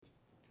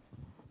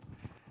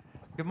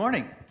Good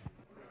morning.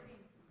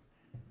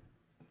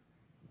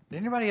 Did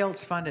anybody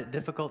else find it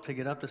difficult to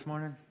get up this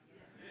morning?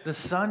 The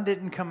sun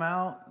didn't come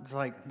out. It's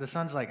like the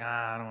sun's like,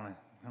 I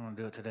don't want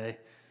to do it today.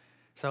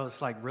 So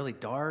it's like really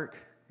dark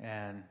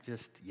and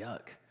just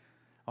yuck.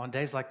 On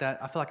days like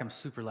that, I feel like I'm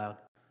super loud.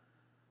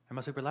 Am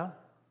I super loud?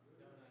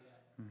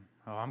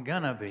 Oh, I'm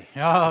gonna be.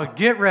 Oh,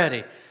 get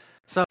ready.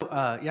 So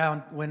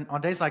on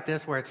days like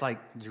this where it's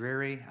like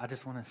dreary, I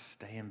just want to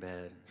stay in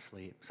bed and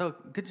sleep. So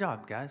good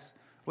job, guys.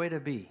 Way to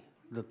be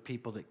the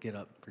people that get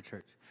up for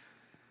church.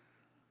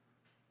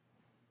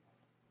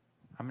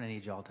 I'm going to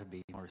need y'all to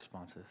be more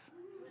responsive.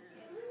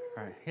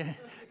 All right.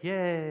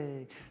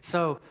 Yay.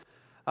 So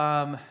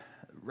I'm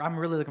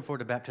really looking forward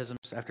to baptisms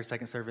after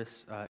second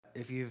service.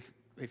 If you've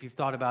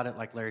thought about it,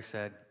 like Larry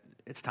said,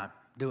 it's time.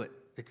 Do it.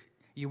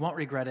 You won't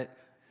regret it.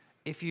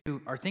 If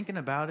you are thinking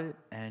about it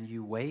and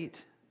you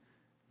wait,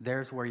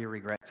 there's where your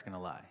regret's going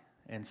to lie.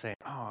 And say,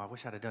 I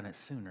wish I'd have done it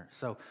sooner.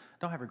 So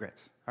don't have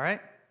regrets. All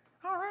right?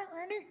 All right,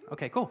 Randy.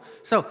 Okay, cool.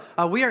 So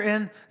we are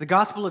in the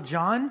Gospel of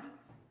John.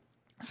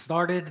 I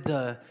started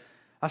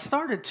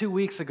 2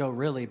 weeks ago,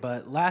 really,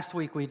 but last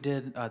week we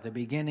did the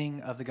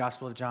beginning of the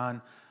Gospel of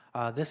John.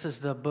 This is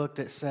the book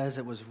that says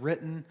it was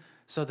written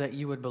so that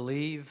you would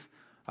believe,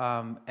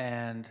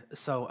 and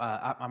so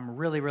I'm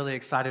really, really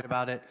excited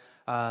about it.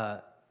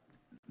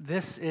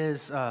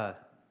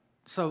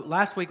 So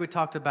last week we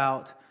talked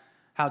about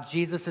how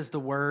Jesus is the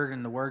Word,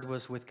 and the Word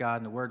was with God,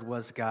 and the Word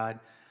was God.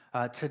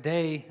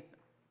 Today,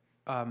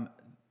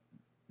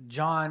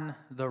 John,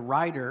 the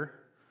writer,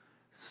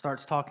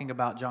 starts talking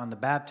about John the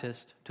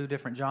Baptist, two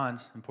different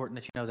Johns, important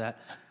that you know that.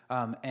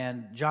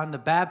 And John the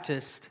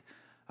Baptist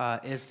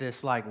is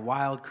this like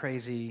wild,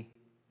 crazy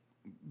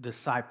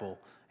disciple.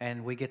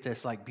 And we get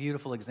this like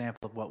beautiful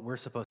example of what we're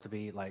supposed to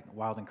be like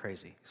wild and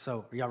crazy.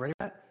 So are y'all ready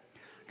for that?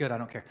 Good, I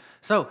don't care.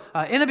 So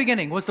in the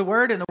beginning was the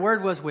Word, and the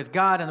Word was with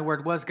God, and the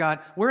Word was God.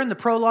 We're in the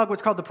prologue,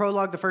 what's called the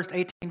prologue, the first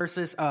 18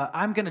 verses.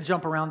 I'm going to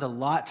jump around a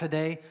lot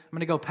today. I'm going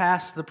to go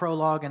past the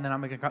prologue, and then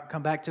I'm going to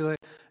come back to it.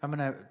 I'm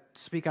going to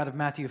speak out of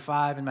Matthew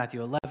 5 and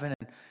Matthew 11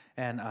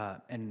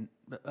 and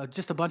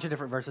just a bunch of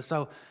different verses.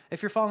 So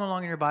if you're following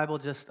along in your Bible,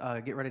 just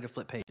get ready to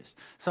flip pages.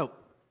 So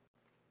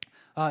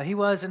he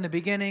was in the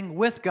beginning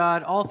with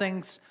God. All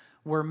things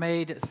were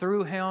made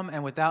through him,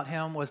 and without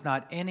him was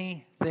not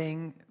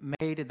anything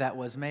made that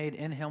was made.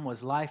 In him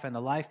was life, and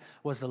the life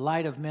was the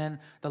light of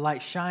men. The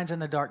light shines in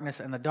the darkness,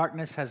 and the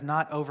darkness has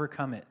not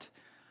overcome it.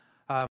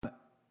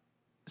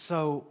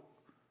 So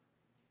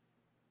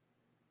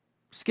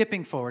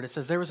skipping forward, it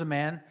says, there was a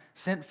man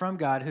sent from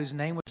God whose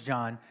name was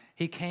John.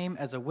 He came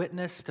as a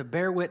witness to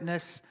bear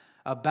witness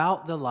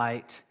about the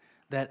light,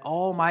 that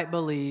all might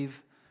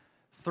believe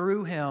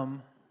through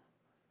him.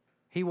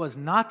 He was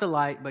not the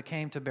light, but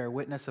came to bear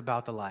witness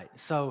about the light.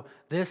 So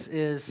this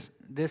is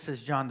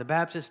John the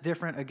Baptist,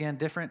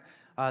 different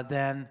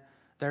than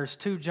there's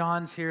two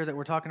Johns here that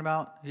we're talking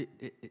about.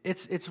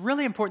 It's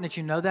really important that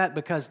you know that,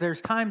 because there's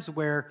times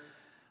where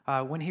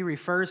when he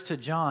refers to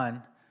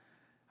John,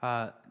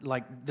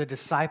 like the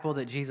disciple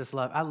that Jesus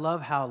loved. I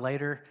love how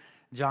later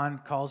John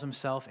calls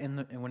himself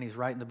when he's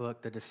writing the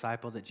book, the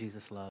disciple that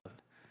Jesus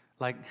loved.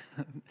 Like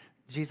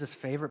Jesus'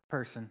 favorite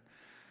person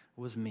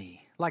was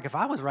me. Like if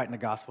I was writing the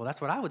gospel, that's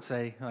what I would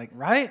say. Like,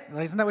 right?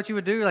 Like, isn't that what you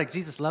would do? Like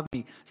Jesus loved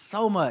me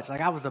so much. Like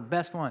I was the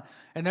best one.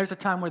 And there's a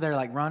time where they're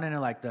like running and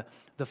like the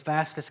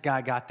fastest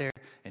guy got there,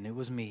 and it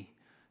was me.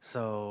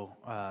 So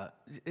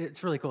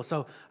it's really cool.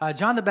 So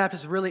John the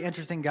Baptist is a really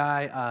interesting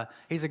guy.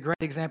 He's a great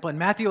example. In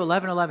Matthew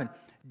 11:11,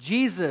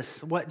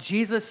 what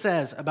Jesus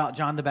says about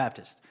John the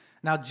Baptist.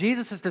 Now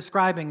Jesus is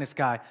describing this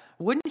guy.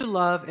 Wouldn't you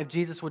love if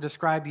Jesus would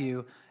describe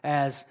you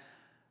as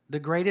the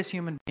greatest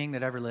human being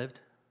that ever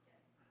lived?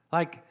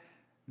 Like,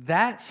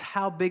 that's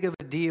how big of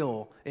a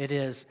deal it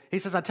is. He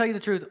says, I tell you the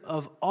truth,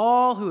 of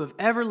all who have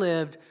ever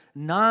lived,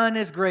 none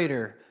is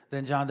greater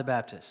than John the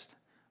Baptist.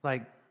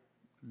 Like,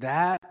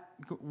 that,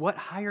 what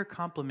higher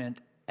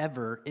compliment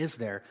ever is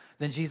there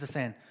than Jesus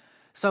saying?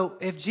 So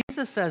if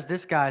Jesus says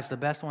this guy's the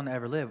best one to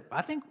ever live,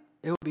 I think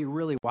it would be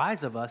really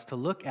wise of us to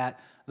look at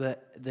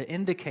the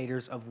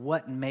indicators of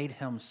what made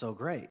him so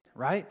great,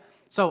 right?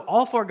 So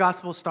all four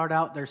Gospels start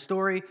out their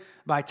story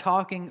by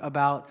talking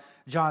about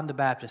John the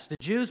Baptist. The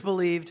Jews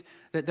believed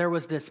that there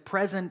was this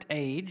present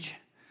age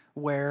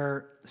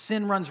where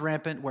sin runs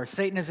rampant, where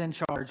Satan is in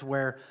charge,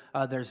 where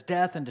there's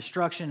death and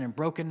destruction and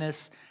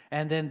brokenness.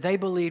 And then they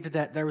believed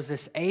that there was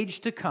this age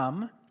to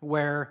come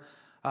where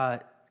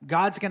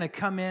God's going to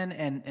come in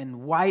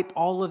and wipe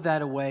all of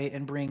that away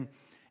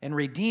and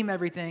redeem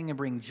everything and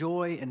bring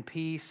joy and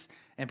peace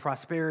and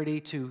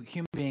prosperity to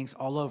human beings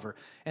all over.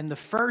 And the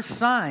first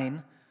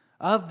sign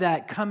of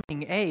that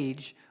coming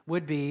age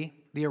would be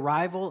the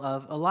arrival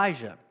of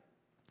Elijah.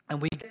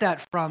 And we get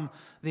that from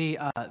the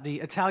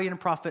Italian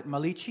prophet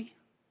Malici.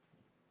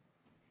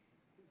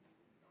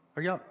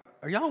 Are y'all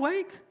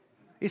awake?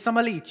 It's a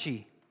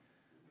Malici.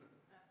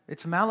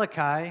 It's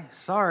Malachi.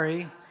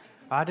 Sorry.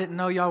 I didn't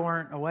know y'all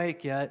weren't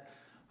awake yet.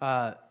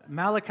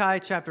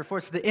 Malachi chapter 4.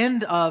 It's the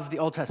end of the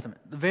Old Testament.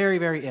 The very,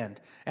 very end.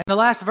 And the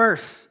last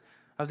verse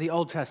of the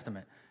Old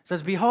Testament. It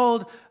says,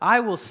 behold, I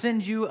will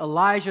send you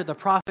Elijah the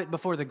prophet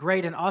before the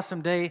great and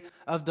awesome day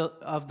of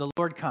the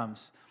Lord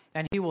comes.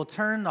 And he will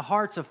turn the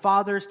hearts of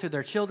fathers to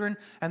their children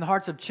and the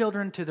hearts of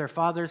children to their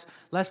fathers,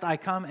 lest I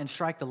come and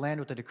strike the land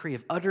with a decree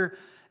of utter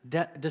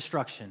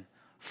destruction.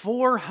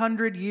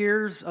 400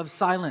 years of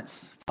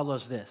silence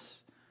follows this.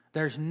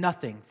 There's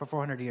nothing for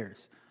 400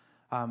 years.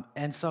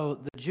 And so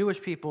the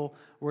Jewish people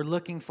were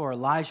looking for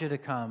Elijah to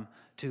come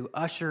to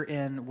usher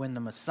in when the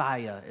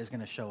Messiah is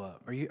going to show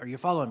up. Are you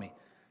following me?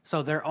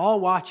 So they're all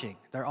watching.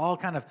 They're all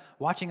kind of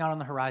watching out on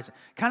the horizon.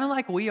 Kind of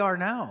like we are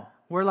now.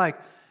 We're like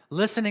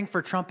listening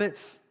for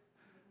trumpets.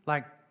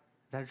 Like,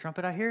 is that a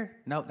trumpet I hear?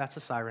 No, that's a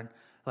siren.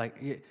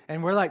 Like,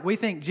 and we're like, we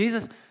think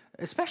Jesus,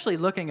 especially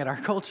looking at our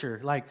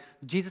culture, like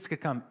Jesus could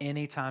come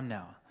anytime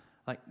now.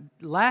 Like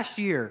last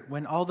year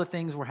when all the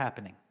things were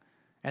happening,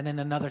 and then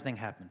another thing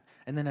happened,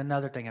 and then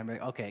another thing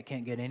happened. Okay, it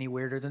can't get any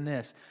weirder than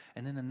this.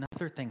 And then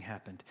another thing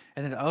happened.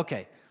 And then,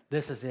 okay,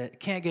 this is it. It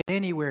can't get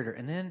any weirder.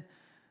 And then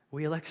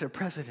we elected a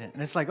president.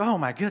 And it's like, oh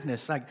my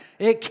goodness, like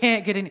it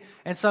can't get any.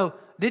 And so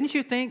didn't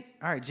you think,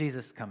 all right,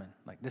 Jesus is coming.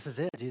 Like this is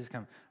it, Jesus is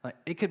coming. Like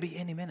it could be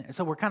any minute. And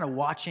so we're kind of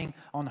watching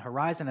on the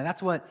horizon. And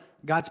that's what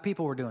God's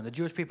people were doing. The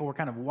Jewish people were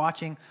kind of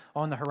watching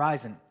on the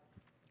horizon.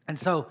 And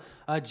so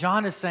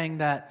John is saying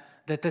that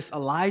this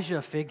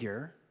Elijah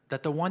figure,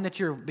 that the one that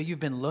you've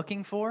been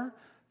looking for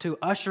to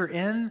usher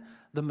in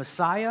the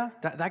Messiah,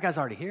 that guy's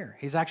already here.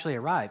 He's actually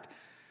arrived.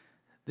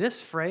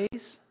 This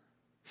phrase,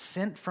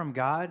 sent from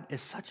God,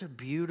 is such a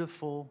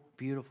beautiful,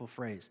 beautiful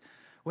phrase.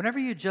 Whenever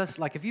you just,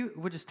 like if you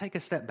would just take a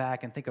step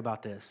back and think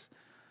about this,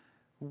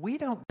 we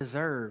don't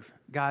deserve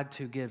God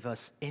to give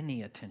us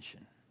any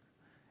attention.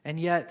 And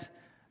yet,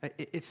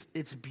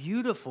 it's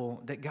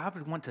beautiful that God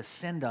would want to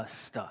send us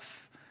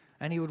stuff.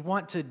 And he would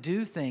want to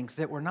do things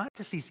that were not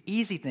just these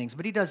easy things,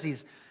 but he does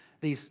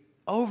these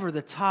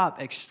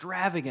over-the-top,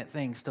 extravagant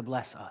things to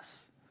bless us.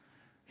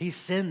 He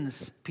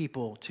sends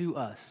people to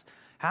us.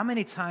 How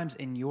many times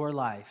in your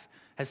life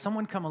has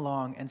someone come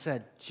along and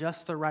said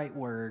just the right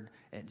word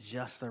at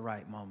just the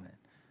right moment?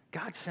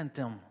 God sent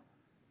them.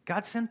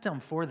 God sent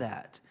them for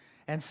that.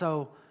 And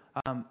so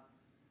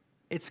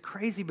it's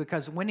crazy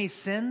because when he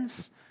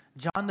sends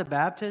John the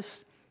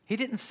Baptist, he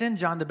didn't send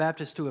John the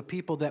Baptist to a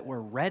people that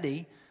were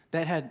ready,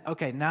 that had,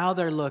 okay, now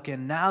they're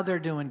looking, now they're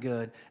doing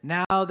good,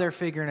 now they're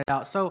figuring it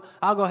out, so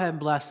I'll go ahead and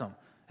bless them.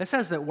 It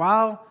says that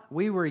while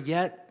we were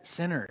yet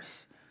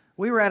sinners,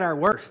 we were at our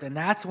worst, and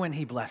that's when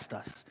he blessed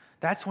us.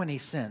 That's when he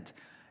sent.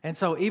 And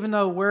so even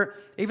though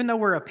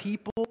we're a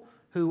people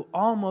who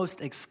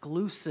almost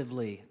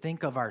exclusively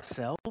think of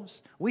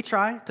ourselves, we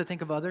try to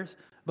think of others,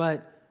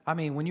 but I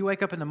mean, when you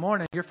wake up in the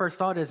morning, your first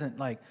thought isn't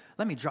like,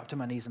 let me drop to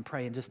my knees and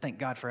pray and just thank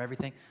God for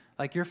everything.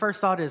 Like your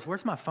first thought is,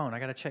 where's my phone? I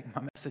got to check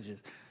my messages.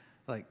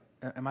 Like,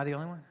 am I the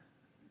only one?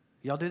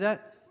 Y'all do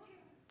that?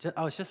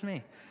 Oh, it's just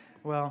me.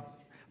 Well,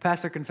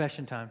 pastor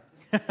confession time.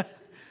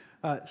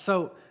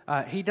 So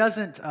he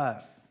doesn't,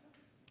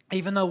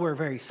 even though we're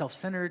very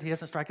self-centered, he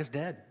doesn't strike us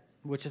dead,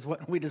 which is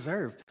what we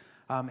deserve.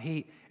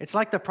 It's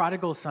like the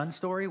prodigal son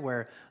story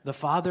where the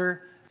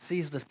father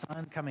sees the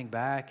son coming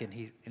back and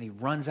he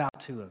runs out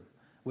to him,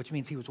 which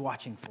means he was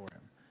watching for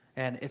him.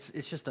 And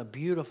it's just a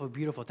beautiful,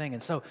 beautiful thing.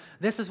 And so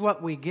this is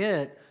what we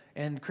get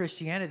in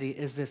Christianity,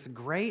 is this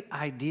great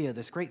idea,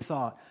 this great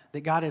thought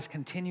that God is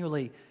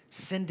continually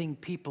sending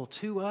people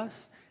to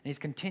us, and he's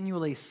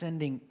continually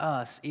sending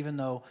us even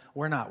though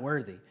we're not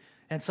worthy.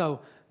 And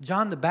so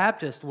John the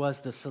Baptist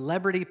was the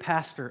celebrity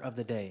pastor of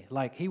the day.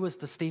 Like he was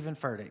the Stephen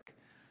Furtick,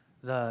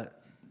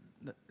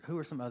 who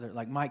were some other,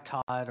 like Mike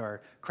Todd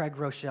or Craig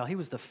Rochelle. He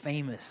was the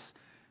famous,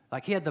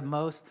 like he had the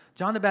most,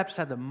 John the Baptist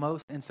had the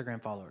most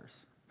Instagram followers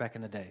back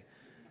in the day.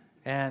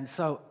 And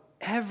so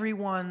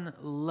everyone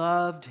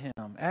loved him.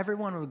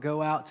 Everyone would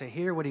go out to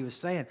hear what he was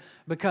saying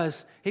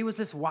because he was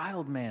this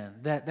wild man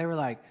that they were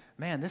like,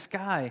 man, this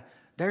guy,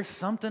 there's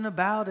something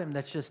about him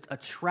that's just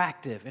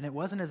attractive. And it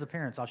wasn't his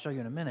appearance. I'll show you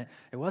in a minute.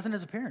 It wasn't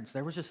his appearance.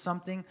 There was just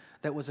something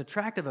that was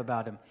attractive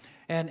about him.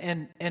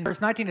 And in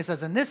verse 19 it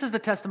says, and this is the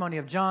testimony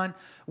of John,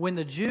 when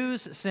the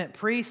Jews sent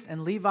priests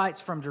and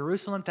Levites from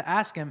Jerusalem to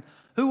ask him,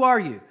 who are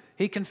you?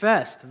 He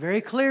confessed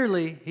very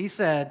clearly. He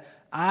said,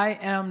 I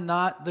am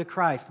not the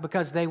Christ,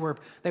 because they were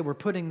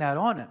putting that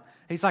on him.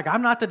 He's like,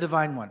 I'm not the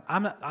divine one.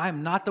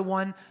 I'm not the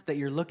one that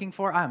you're looking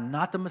for. I'm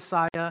not the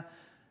Messiah.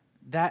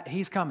 That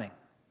he's coming,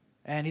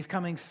 and he's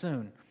coming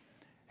soon.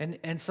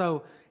 And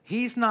so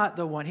he's not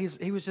the one.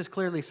 He was just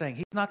clearly saying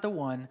he's not the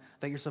one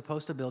that you're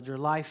supposed to build your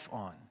life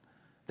on.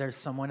 There's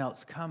someone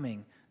else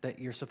coming that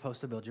you're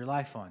supposed to build your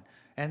life on.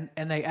 And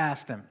they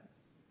asked him.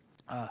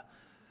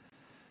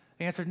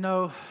 He answered,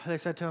 no. They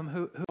said to him,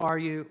 who are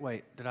you?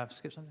 Wait, did I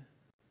skip something?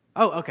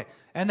 Oh, okay.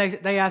 And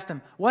they asked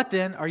him, what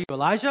then? Are you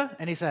Elijah?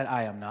 And he said,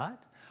 I am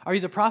not. Are you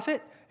the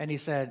prophet? And he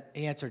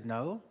answered,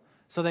 no.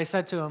 So they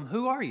said to him,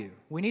 who are you?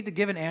 We need to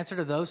give an answer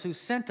to those who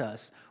sent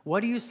us.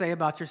 What do you say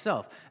about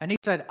yourself? And he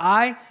said,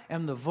 I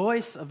am the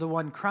voice of the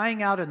one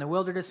crying out in the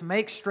wilderness,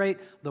 make straight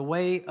the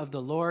way of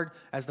the Lord,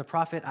 as the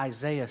prophet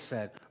Isaiah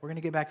said. We're going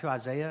to get back to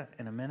Isaiah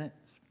in a minute.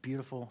 It's a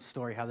beautiful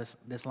story how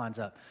this lines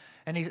up.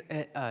 And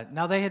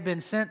now they had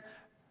been sent.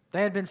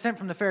 They had been sent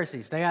from the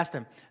Pharisees. They asked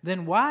him,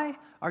 "Then why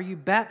are you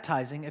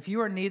baptizing if you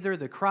are neither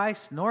the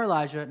Christ, nor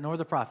Elijah, nor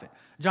the prophet?"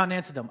 John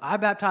answered them, "I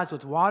baptize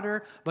with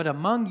water, but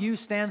among you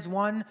stands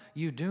one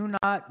you do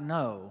not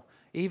know,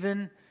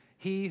 even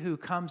he who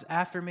comes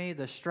after me,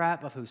 the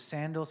strap of whose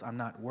sandals I'm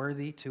not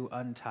worthy to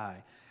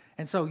untie."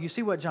 And so you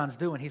see what John's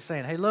doing. He's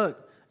saying, hey,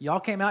 look, y'all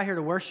came out here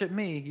to worship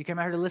me. You came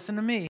out here to listen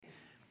to me.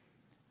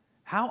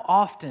 How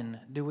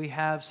often do we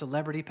have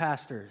celebrity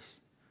pastors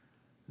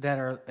that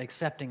are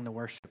accepting the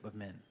worship of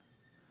men?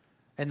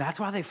 And that's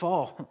why they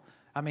fall.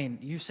 I mean,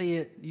 you see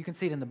it, you can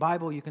see it in the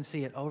Bible, you can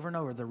see it over and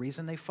over. The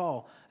reason they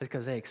fall is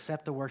because they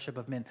accept the worship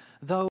of men,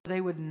 though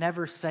they would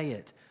never say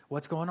it.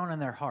 What's going on in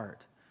their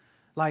heart?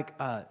 Like,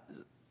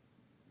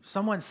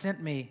 someone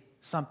sent me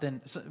something,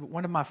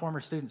 one of my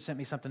former students sent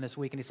me something this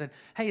week, and he said,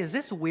 "Hey, is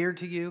this weird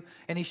to you?"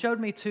 And he showed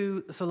me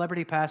two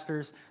celebrity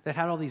pastors that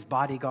had all these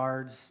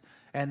bodyguards,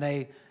 and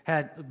they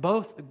had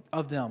both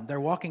of them. They're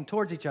walking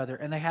towards each other,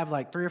 and they have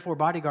like 3 or 4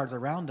 bodyguards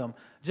around them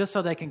just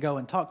so they can go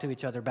and talk to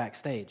each other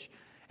backstage.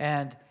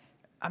 And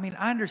I mean,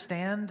 I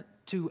understand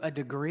to a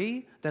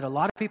degree that a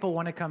lot of people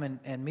want to come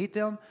and meet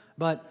them,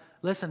 but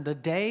listen, the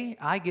day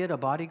I get a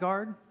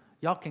bodyguard,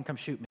 y'all can come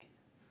shoot me.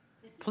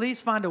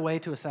 Please find a way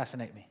to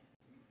assassinate me.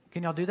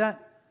 Can y'all do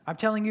that? I'm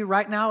telling you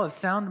right now, of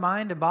sound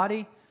mind and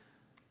body,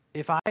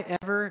 if I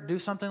ever do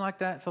something like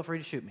that, feel free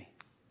to shoot me.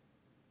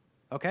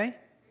 Okay?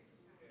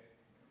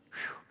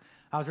 Whew.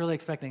 I was really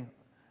expecting.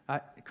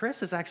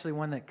 Chris is actually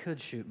one that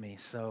could shoot me,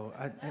 so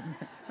it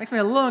makes me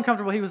a little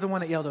uncomfortable. He was the one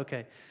that yelled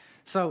okay.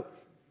 So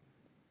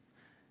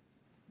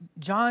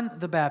John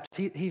the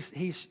Baptist,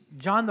 he's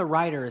John the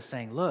writer is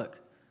saying, look,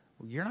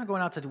 you're not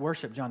going out to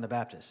worship John the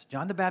Baptist.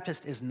 John the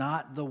Baptist is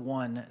not the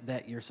one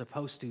that you're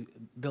supposed to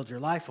build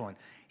your life on.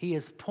 He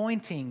is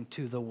pointing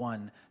to the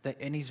one that,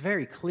 and he's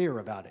very clear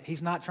about it.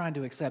 He's not trying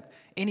to accept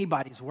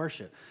anybody's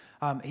worship.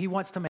 He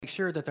wants to make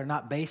sure that they're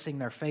not basing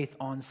their faith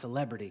on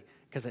celebrity,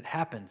 because it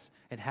happens.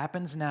 It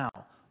happens now,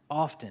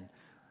 often.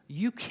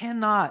 You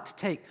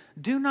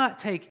do not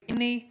take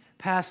any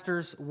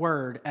pastor's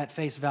word at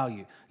face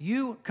value.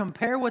 You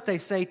compare what they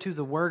say to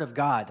the word of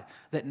God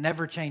that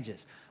never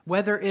changes.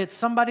 Whether it's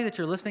somebody that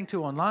you're listening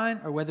to online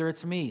or whether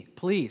it's me,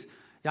 please.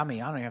 I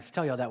mean, I don't even have to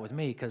tell y'all that with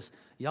me because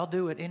y'all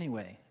do it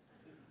anyway.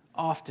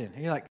 Often.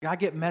 You're like, I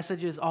get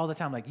messages all the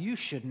time like, you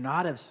should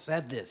not have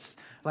said this.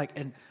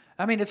 And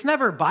I mean, it's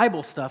never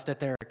Bible stuff that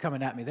they're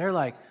coming at me. They're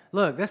like,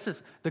 look,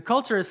 the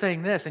culture is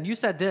saying this, and you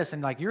said this,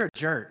 and like, you're a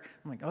jerk.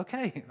 I'm like,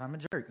 okay, I'm a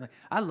jerk. Like,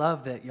 I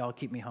love that y'all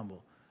keep me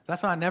humble.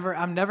 That's why I'm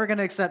never going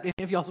to accept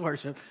any of y'all's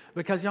worship,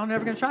 because y'all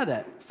never going to try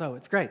that. So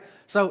it's great.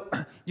 So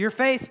your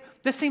faith,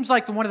 this seems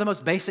like one of the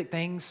most basic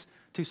things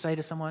to say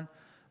to someone,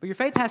 but your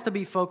faith has to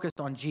be focused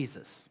on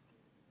Jesus.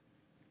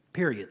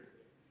 Period.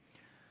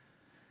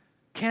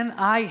 Can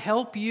I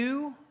help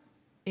you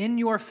in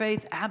your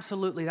faith?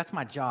 Absolutely. That's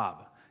my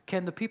job.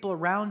 Can the people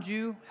around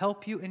you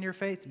help you in your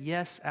faith?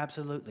 Yes,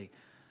 absolutely.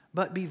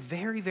 But be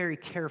very, very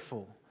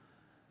careful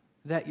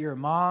that your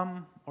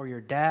mom or your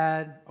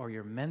dad or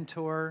your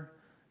mentor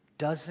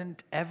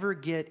doesn't ever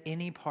get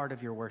any part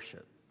of your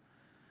worship.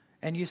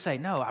 And you say,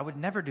 no, I would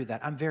never do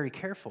that. I'm very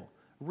careful.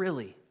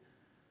 Really?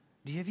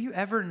 Have you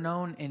ever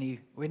known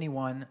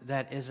anyone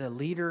that is a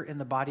leader in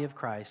the body of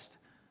Christ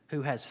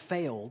who has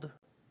failed,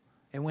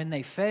 and when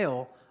they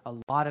fail, a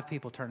lot of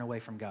people turn away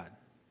from God?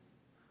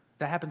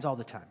 That happens all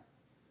the time.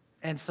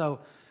 And so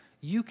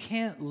you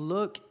can't even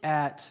look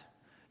at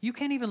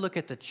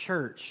the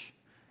church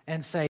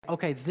and say,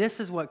 okay, this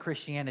is what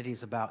Christianity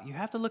is about. You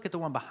have to look at the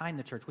one behind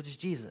the church, which is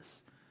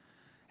Jesus.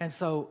 And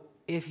so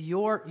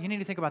you need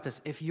to think about this.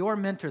 If your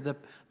mentor,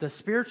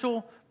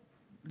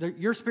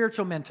 your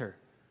spiritual mentor,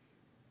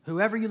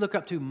 whoever you look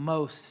up to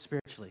most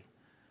spiritually,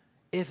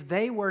 if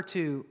they were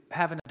to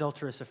have an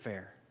adulterous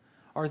affair,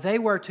 or they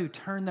were to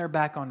turn their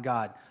back on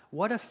God,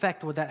 what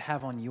effect would that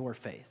have on your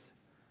faith?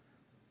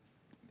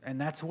 And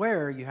that's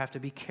where you have to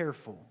be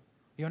careful.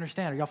 You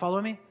understand? Are y'all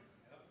following me?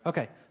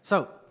 Okay,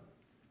 so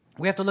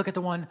we have to look at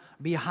the one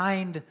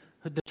behind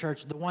the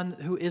church, the one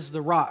who is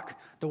the rock,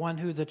 the one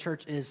who the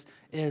church is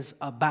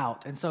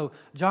about. And so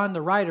John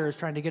the writer is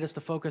trying to get us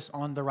to focus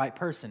on the right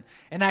person.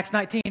 In Acts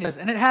 19 it says,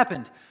 and it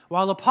happened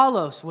while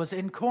Apollos was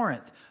in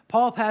Corinth,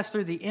 Paul passed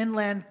through the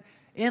inland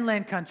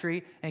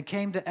country and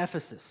came to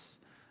Ephesus.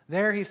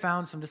 There he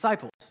found some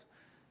disciples.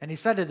 And he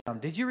said to them,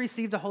 did you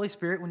receive the Holy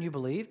Spirit when you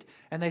believed?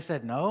 And they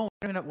said, no.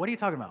 What are you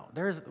talking about?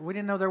 We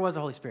didn't know there was a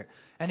Holy Spirit.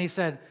 And he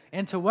said,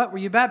 into what were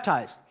you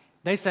baptized?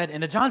 They said,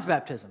 into John's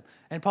baptism.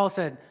 And Paul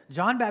said,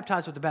 John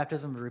baptized with the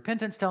baptism of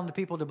repentance, telling the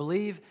people to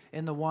believe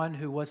in the one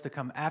who was to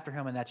come after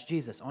him, and that's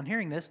Jesus. On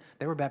hearing this,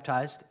 they were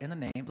baptized in the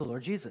name of the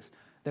Lord Jesus.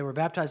 They were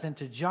baptized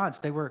into John's.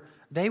 They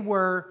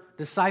were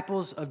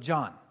disciples of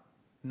John,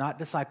 not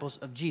disciples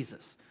of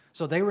Jesus.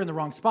 So they were in the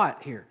wrong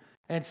spot here.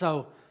 And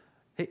so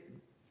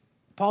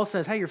Paul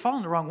says, hey, you're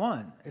following the wrong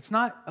one. It's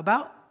not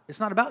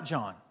about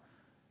John.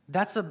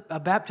 That's a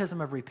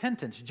baptism of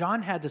repentance.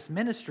 John had this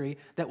ministry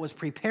that was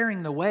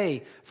preparing the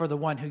way for the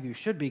one who you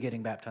should be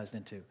getting baptized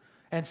into.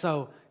 And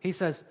so he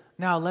says,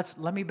 now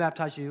let me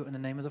baptize you in the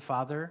name of the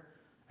Father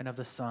and of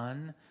the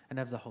Son and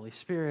of the Holy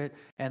Spirit.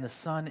 And the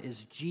Son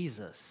is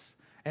Jesus.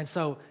 And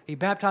so he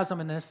baptized them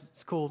in this.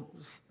 It's cool,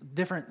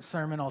 different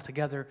sermon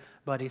altogether.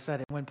 But he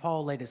said, when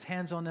Paul laid his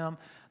hands on them,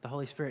 the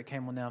Holy Spirit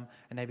came on them,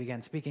 and they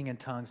began speaking in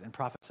tongues and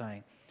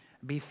prophesying.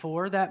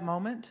 Before that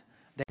moment,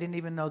 they didn't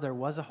even know there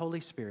was a Holy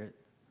Spirit.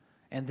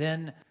 And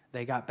then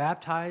they got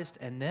baptized,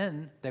 and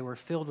then they were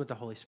filled with the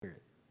Holy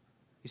Spirit.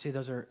 You see,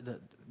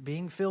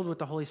 being filled with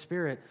the Holy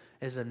Spirit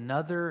is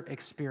another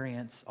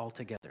experience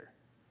altogether.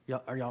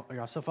 Are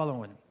y'all still following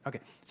with me? Okay,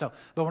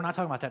 but we're not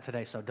talking about that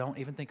today, so don't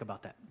even think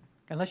about that.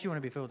 Unless you want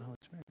to be filled with the Holy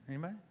Spirit.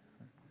 Anybody?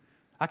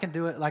 I can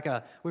do it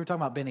we were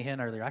talking about Benny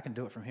Hinn earlier. I can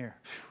do it from here.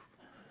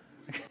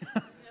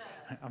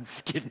 I'm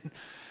just kidding.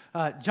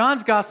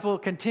 John's gospel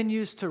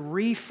continues to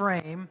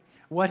reframe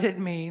what it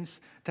means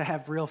to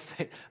have real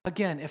faith.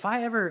 Again, if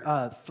I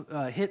ever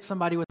hit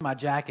somebody with my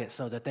jacket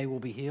so that they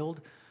will be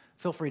healed,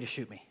 feel free to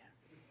shoot me.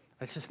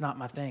 That's just not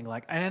my thing.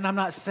 And I'm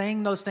not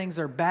saying those things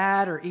are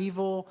bad or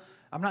evil.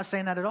 I'm not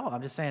saying that at all.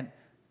 I'm just saying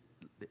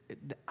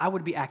I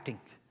would be acting.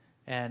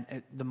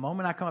 And the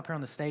moment I come up here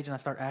on the stage and I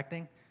start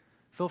acting,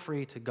 feel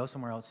free to go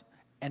somewhere else.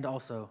 And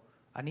also,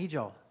 I need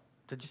y'all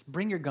to just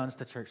bring your guns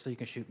to church so you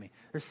can shoot me.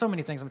 There's so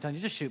many things I'm telling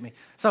you, just shoot me.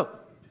 So,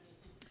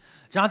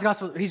 John's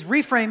gospel, he's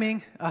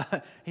reframing.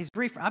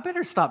 I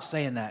better stop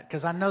saying that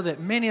because I know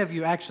that many of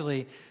you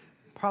actually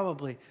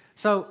probably.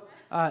 So,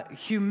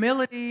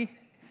 humility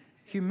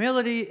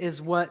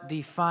is what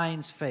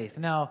defines faith.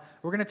 Now,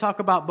 we're going to talk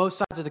about both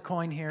sides of the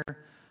coin here,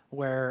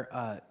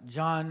 where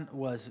John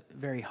was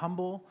very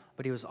humble,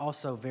 but he was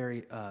also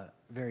very,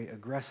 very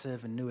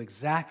aggressive and knew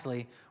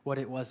exactly what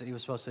it was that he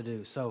was supposed to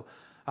do. So,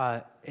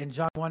 in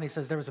John 1, he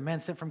says, there was a man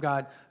sent from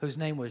God whose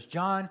name was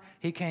John.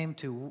 He came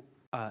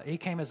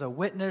as a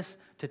witness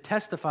to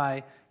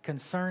testify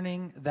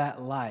concerning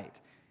that light.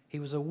 He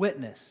was a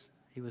witness.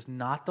 He was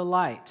not the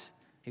light.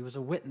 He was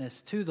a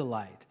witness to the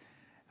light.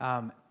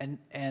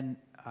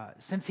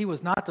 Since he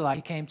was not the light,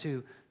 he came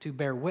to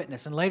bear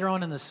witness. And later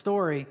on in the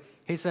story,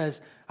 he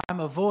says, I'm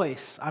a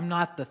voice, I'm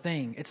not the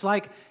thing. It's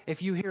like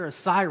if you hear a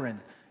siren,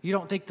 you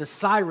don't think the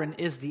siren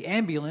is the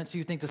ambulance,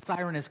 you think the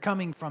siren is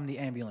coming from the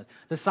ambulance.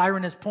 The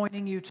siren is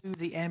pointing you to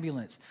the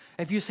ambulance.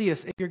 If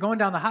you're going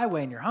down the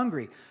highway and you're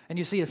hungry and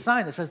you see a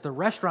sign that says the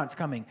restaurant's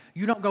coming,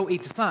 you don't go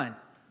eat the sign.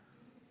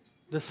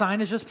 The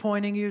sign is just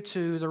pointing you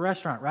to the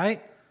restaurant,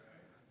 right?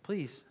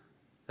 Please.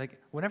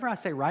 Whenever I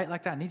say right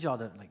like that, I need y'all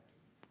to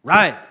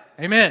right,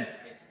 amen,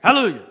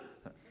 hallelujah.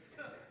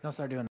 Don't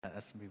start doing that.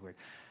 That's going to be weird.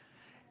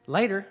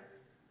 Later,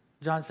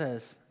 John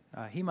says,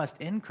 he must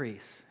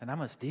increase and I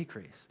must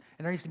decrease.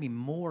 And there needs to be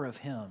more of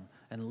him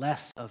and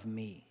less of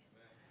me.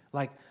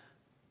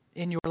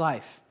 In your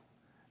life,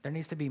 there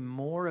needs to be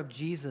more of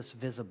Jesus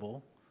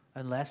visible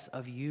and less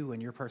of you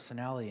and your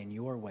personality and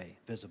your way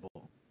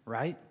visible,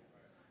 right?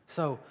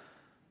 So,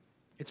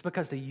 it's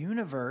because the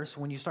universe,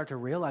 when you start to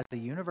realize the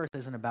universe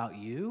isn't about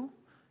you,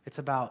 it's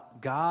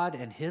about God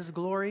and His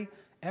glory,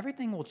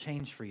 everything will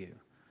change for you.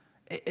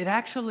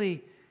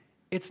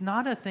 It's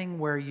not a thing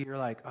where you're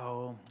like,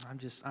 oh,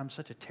 I'm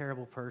such a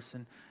terrible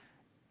person.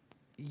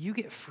 You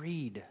get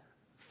freed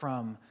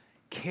from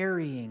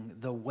carrying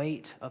the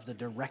weight of the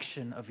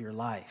direction of your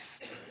life.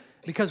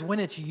 Because when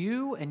it's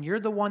you and you're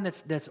the one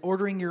that's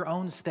ordering your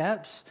own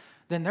steps,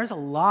 then there's a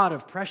lot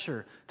of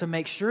pressure to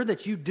make sure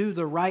that you do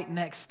the right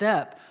next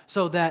step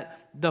so that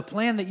the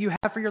plan that you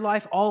have for your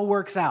life all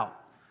works out.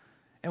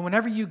 And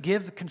whenever you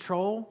give the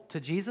control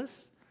to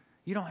Jesus,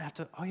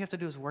 all you have to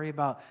do is worry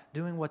about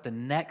doing what the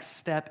next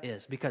step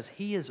is because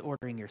He is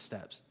ordering your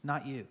steps,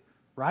 not you.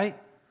 Right?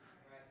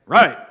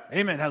 Right.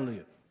 Amen.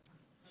 Hallelujah.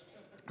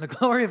 The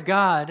glory of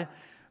God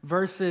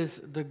versus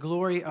the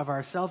glory of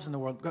ourselves in the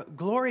world.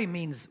 Glory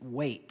means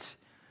weight.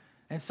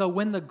 And so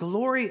when the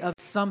glory of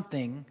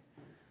something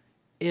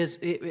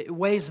it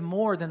weighs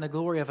more than the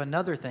glory of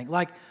another thing.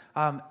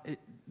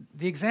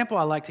 The example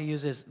I like to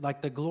use is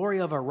like the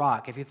glory of a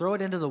rock. If you throw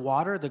it into the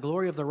water, the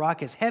glory of the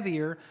rock is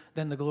heavier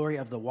than the glory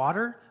of the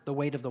water, the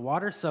weight of the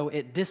water, so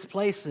it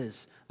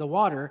displaces the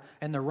water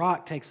and the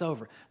rock takes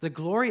over. The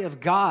glory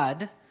of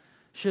God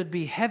should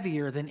be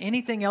heavier than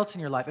anything else in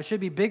your life. It should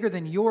be bigger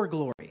than your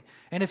glory.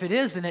 And if it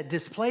is, then it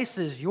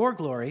displaces your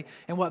glory,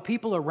 and what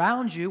people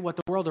around you, what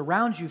the world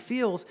around you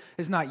feels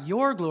is not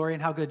your glory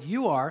and how good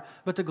you are,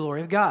 but the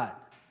glory of God.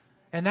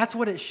 And that's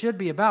what it should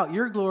be about.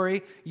 Your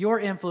glory, your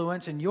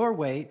influence, and your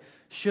weight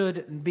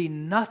should be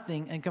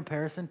nothing in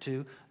comparison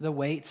to the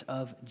weight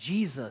of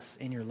Jesus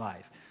in your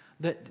life.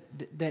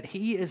 That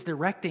He is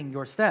directing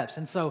your steps.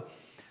 And so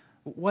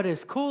what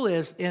is cool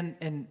is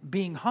in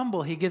being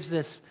humble, He gives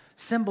this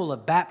symbol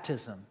of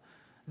baptism.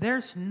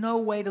 There's no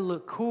way to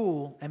look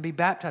cool and be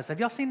baptized. Have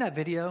y'all seen that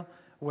video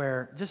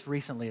where just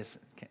recently, it's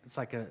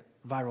like a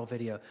viral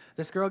video.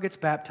 This girl gets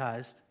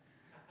baptized,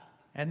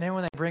 and then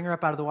when they bring her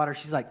up out of the water,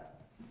 she's like,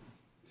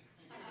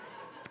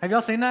 have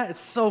y'all seen that? It's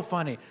so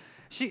funny.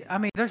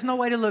 There's no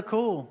way to look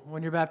cool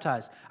when you're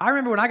baptized. I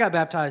remember when I got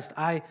baptized,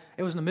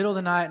 it was in the middle of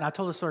the night, and I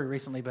told the story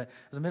recently, but it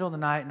was the middle of the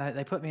night, and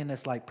they put me in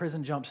this like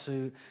prison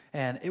jumpsuit,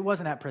 and it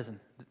wasn't at prison.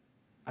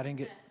 I didn't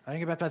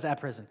get baptized at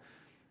prison.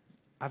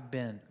 I've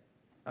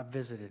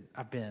visited,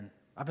 I've been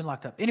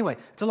locked up. Anyway,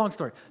 it's a long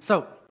story.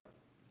 So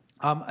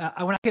when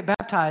I get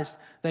baptized,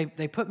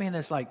 they put me in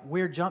this like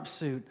weird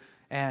jumpsuit,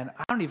 and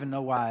I don't even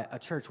know why a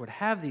church would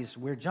have these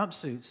weird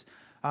jumpsuits,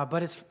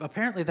 but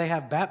apparently they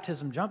have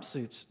baptism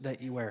jumpsuits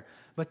that you wear,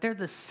 but they're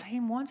the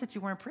same ones that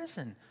you wear in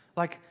prison.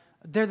 Like,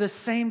 they're the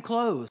same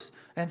clothes.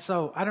 And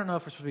so I don't know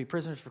if we're supposed to be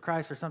prisoners for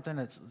Christ or something.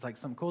 It's like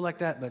something cool like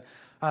that.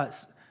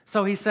 But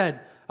so he said,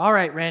 all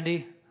right,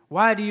 Randy,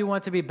 why do you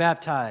want to be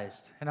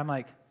baptized? And I'm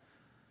like,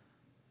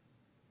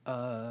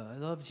 I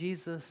love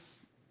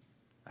Jesus.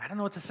 I don't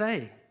know what to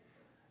say.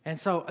 And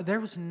so there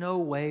was no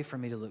way for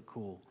me to look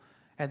cool.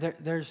 And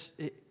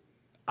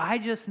I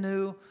just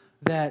knew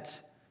that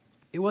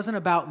it wasn't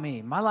about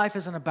me. My life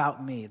isn't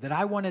about me. That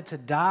I wanted to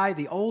die.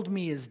 The old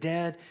me is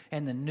dead,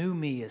 and the new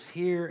me is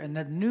here. And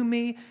the new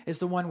me is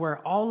the one where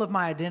all of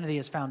my identity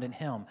is found in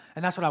Him.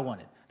 And that's what I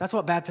wanted. That's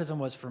what baptism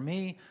was for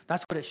me.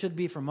 That's what it should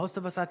be for most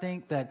of us, I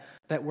think, that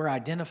we're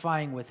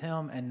identifying with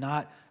Him and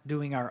not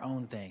doing our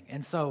own thing.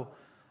 And so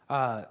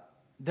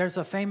there's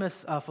a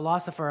famous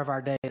philosopher of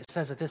our day that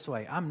says it this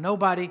way: I'm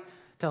nobody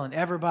telling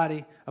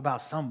everybody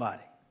about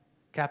somebody.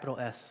 Capital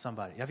S,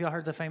 somebody. Have y'all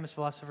heard the famous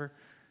philosopher?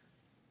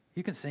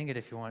 You can sing it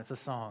if you want. It's a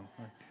song.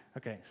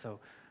 Okay, so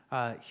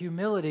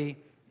humility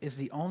is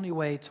the only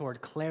way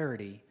toward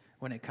clarity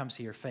when it comes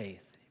to your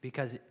faith,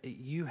 because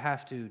you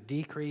have to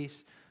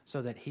decrease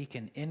so that He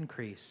can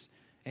increase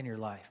in your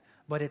life.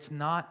 But it's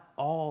not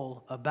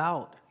all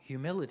about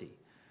humility.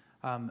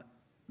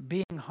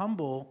 Being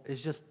humble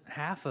is just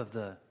half of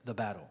the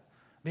battle.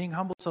 Being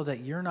humble so that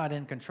you're not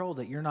in control,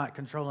 that you're not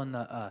controlling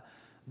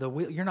the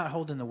wheel, you're not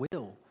holding the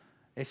wheel.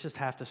 It's just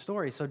half the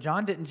story. So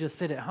John didn't just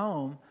sit at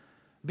home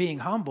being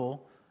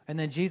humble, and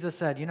then Jesus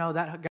said,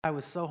 that guy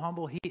was so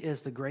humble, he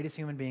is the greatest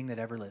human being that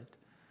ever lived.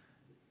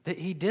 That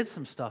he did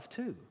some stuff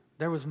too.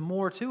 There was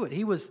more to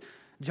it.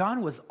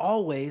 John was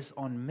always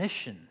on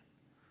mission.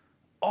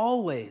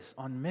 Always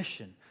on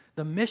mission.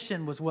 The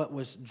mission was what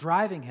was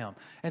driving him.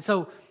 And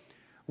so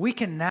we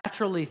can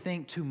naturally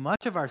think too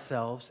much of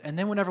ourselves, and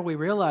then whenever we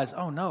realize,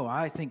 oh no,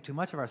 I think too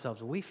much of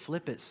ourselves, we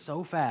flip it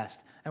so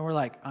fast, and we're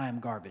like, I am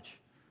garbage.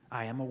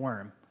 I am a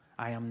worm.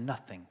 I am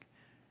nothing.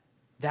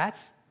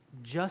 That's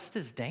just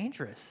as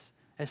dangerous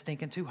as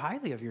thinking too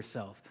highly of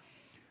yourself.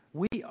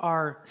 We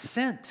are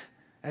sent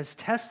as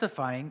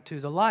testifying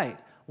to the light.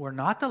 We're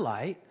not the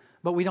light,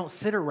 but we don't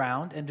sit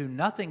around and do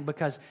nothing,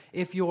 because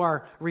if you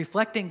are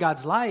reflecting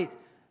God's light,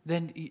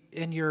 then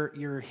and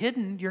you're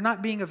hidden, you're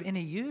not being of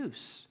any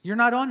use. You're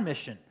not on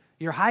mission.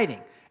 You're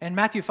hiding. In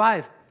Matthew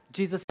 5,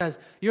 Jesus says,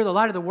 you're the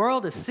light of the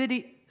world. A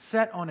city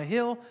set on a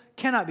hill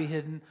cannot be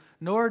hidden,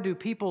 nor do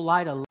people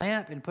light a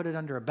lamp and put it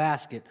under a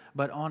basket,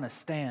 but on a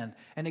stand,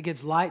 and it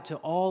gives light to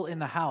all in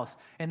the house.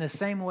 In the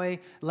same way,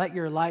 let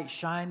your light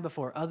shine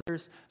before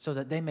others, so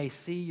that they may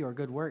see your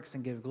good works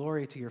and give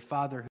glory to your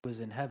Father who is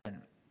in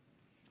heaven.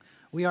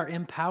 We are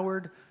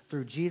empowered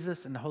through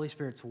Jesus and the Holy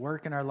Spirit's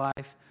work in our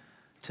life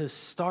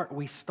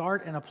we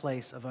start in a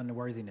place of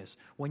unworthiness.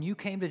 When you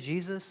came to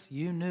Jesus,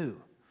 you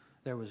knew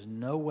there was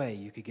no way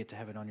you could get to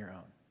heaven on your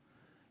own.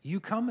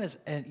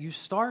 And you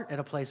start at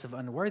a place of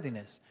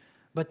unworthiness,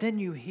 but then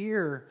you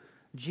hear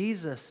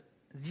Jesus'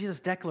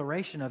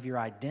 declaration of your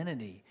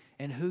identity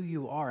and who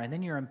you are, and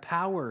then you're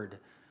empowered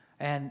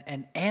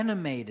and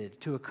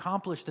animated to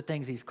accomplish the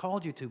things He's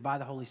called you to by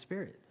the Holy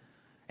Spirit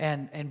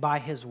and by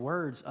His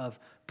words of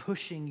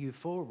pushing you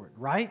forward,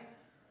 right?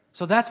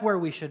 So that's where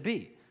we should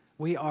be.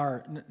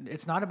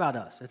 It's not about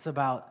us. It's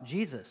about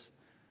Jesus.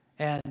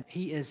 And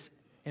He is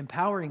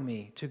empowering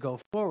me to go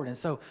forward. And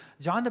so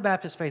John the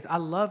Baptist's faith, I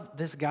love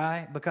this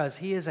guy because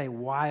he is a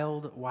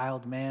wild,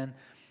 wild man.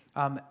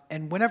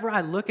 And whenever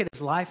I look at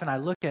his life and I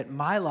look at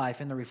my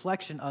life in the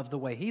reflection of the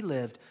way he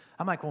lived,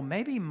 I'm like, well,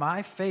 maybe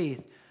my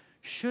faith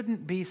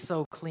shouldn't be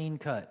so clean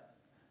cut.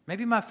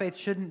 Maybe my faith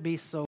shouldn't be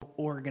so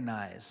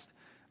organized.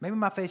 Maybe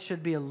my faith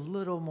should be a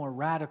little more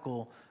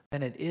radical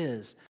than it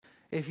is.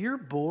 If you're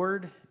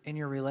bored in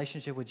your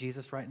relationship with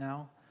Jesus right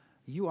now,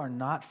 you are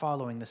not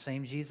following the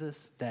same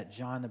Jesus that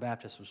John the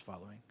Baptist was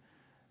following.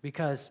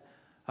 Because,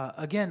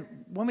 again,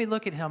 when we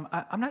look at him,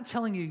 I'm not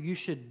telling you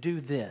should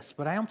do this,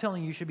 but I am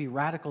telling you should be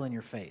radical in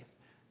your faith.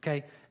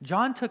 Okay?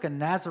 John took a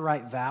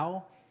Nazirite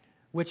vow,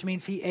 which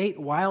means he ate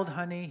wild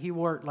honey. He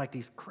wore like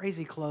these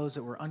crazy clothes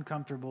that were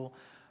uncomfortable.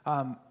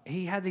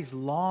 He had these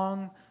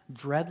long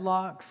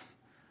dreadlocks.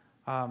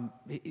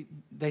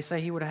 They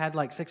say he would have had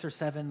like 6 or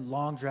 7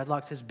 long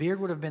dreadlocks. His beard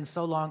would have been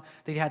so long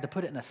that he had to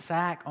put it in a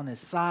sack on his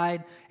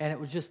side, and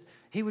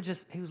he was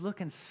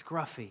looking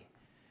scruffy.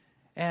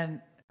 And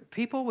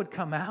people would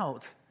come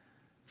out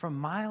from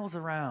miles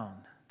around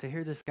to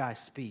hear this guy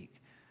speak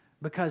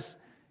because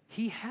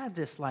he had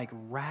this like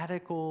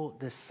radical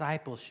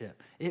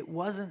discipleship. It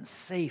wasn't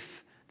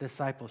safe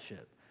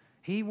discipleship.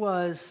 He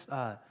was,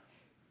 I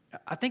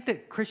think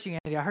that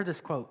Christianity, I heard this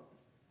quote,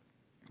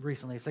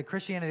 recently. It said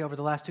Christianity over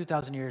the last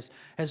 2,000 years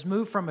has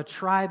moved from a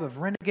tribe of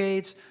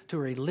renegades to a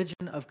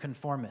religion of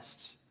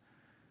conformists.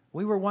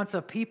 We were once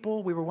a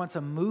people, we were once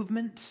a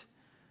movement,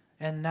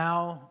 and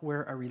now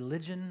we're a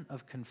religion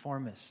of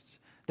conformists.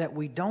 That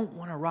we don't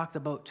want to rock the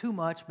boat too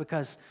much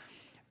because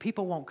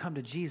people won't come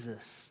to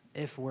Jesus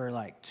if we're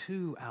like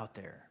too out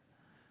there.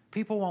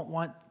 People won't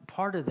want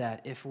part of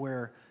that if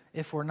we're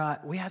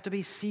not. We have to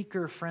be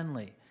seeker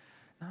friendly.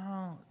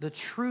 No, the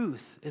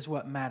truth is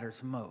what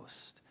matters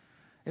most.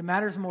 It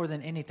matters more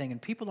than anything,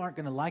 and people aren't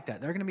going to like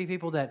that. There are going to be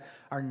people that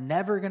are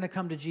never going to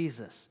come to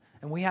Jesus,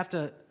 and we have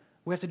to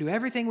do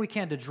everything we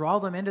can to draw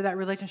them into that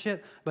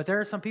relationship, but there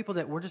are some people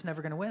that we're just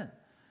never going to win.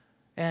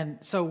 And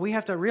so we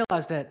have to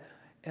realize that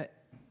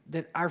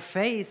our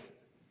faith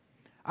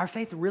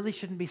really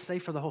shouldn't be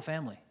safe for the whole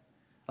family.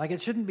 Like,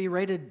 it shouldn't be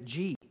rated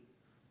G.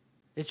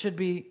 It should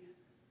be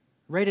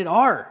rated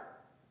R.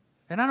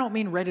 And I don't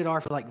mean rated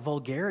R for like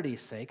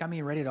vulgarity's sake. I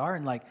mean rated R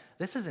and like,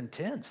 this is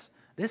intense.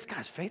 This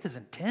guy's faith is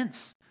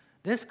intense.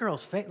 This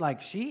girl's faith,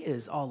 like, she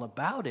is all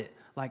about it.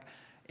 Like,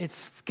 it's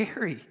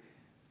scary,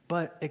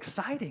 but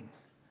exciting.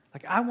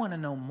 Like, I want to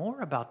know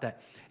more about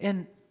that.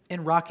 In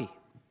Rocky,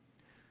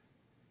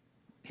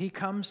 he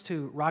comes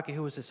to Rocky,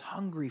 who was this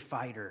hungry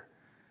fighter,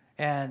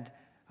 and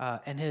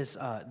his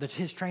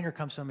trainer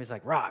comes to him. He's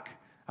like, Rock,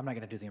 I'm not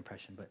going to do the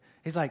impression, but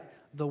he's like,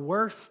 the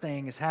worst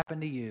thing has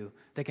happened to you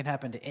that can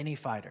happen to any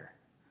fighter.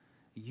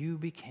 You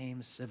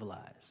became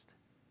civilized.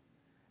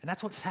 And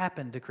that's what's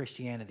happened to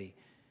Christianity.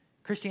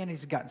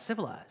 Christianity's gotten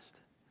civilized.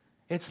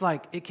 It's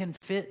like it can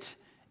fit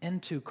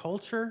into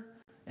culture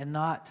and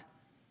not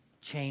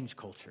change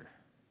culture.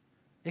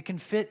 It can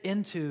fit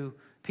into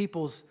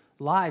people's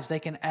lives. They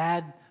can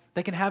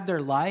have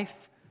their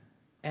life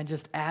and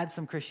just add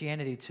some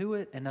Christianity to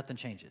it and nothing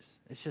changes.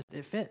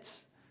 It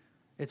fits.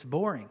 It's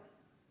boring.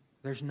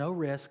 There's no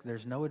risk.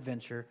 There's no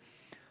adventure.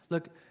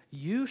 Look,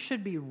 you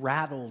should be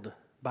rattled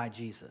by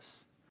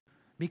Jesus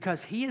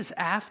because he is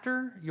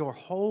after your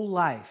whole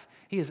life.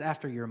 He is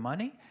after your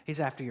money. He's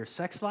after your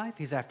sex life.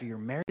 He's after your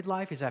married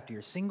life. He's after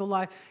your single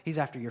life. He's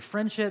after your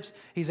friendships.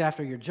 He's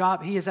after your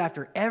job. He is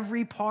after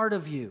every part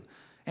of you.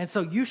 And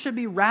so you should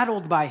be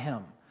rattled by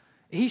him.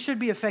 He should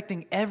be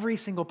affecting every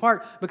single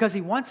part because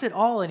he wants it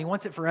all and he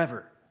wants it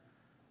forever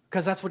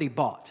because that's what he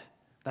bought.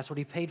 That's what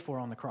he paid for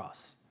on the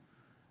cross.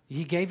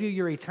 He gave you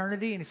your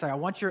eternity, and he said, I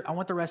want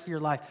the rest of your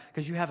life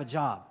because you have a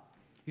job.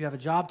 You have a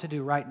job to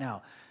do right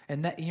now.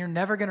 And that you're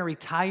never going to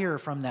retire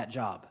from that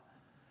job.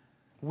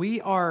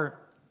 We're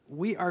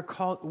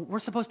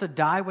supposed to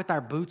die with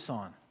our boots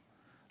on.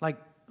 Like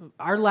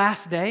our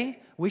last day,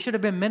 we should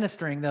have been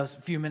ministering those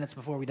few minutes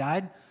before we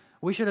died.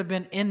 We should have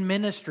been in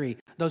ministry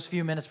those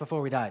few minutes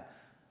before we died.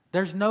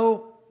 There's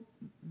no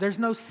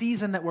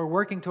season that we're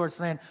working towards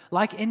saying,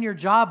 like in your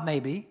job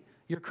maybe,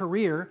 your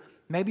career,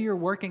 maybe you're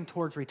working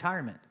towards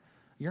retirement.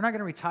 You're not going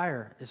to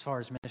retire as far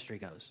as ministry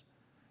goes.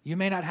 You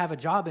may not have a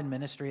job in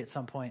ministry at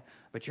some point,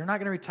 but you're not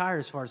going to retire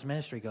as far as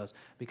ministry goes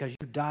because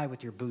you die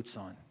with your boots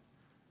on,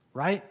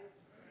 right?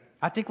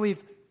 I think we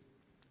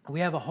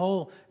have a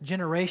whole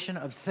generation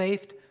of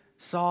safe,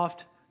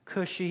 soft,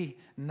 cushy,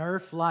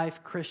 Nerf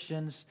life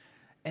Christians,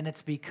 and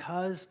it's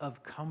because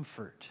of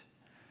comfort.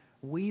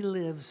 We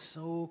live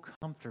so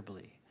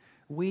comfortably.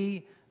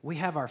 We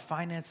have our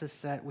finances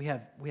set. We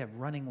have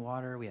running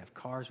water. We have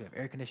cars. We have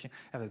air conditioning.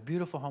 We have a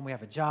beautiful home. We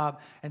have a job.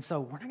 And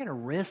so we're not going to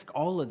risk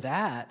all of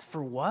that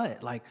for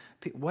what? Like,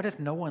 what if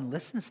no one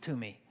listens to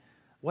me?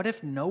 What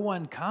if no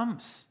one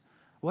comes?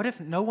 What if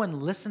no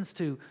one listens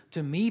to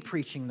me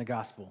preaching the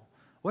gospel?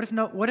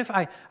 What if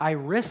I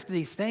risk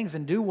these things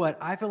and do what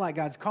I feel like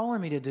God's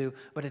calling me to do,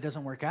 but it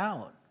doesn't work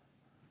out?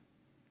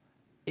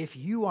 If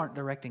you aren't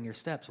directing your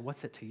steps,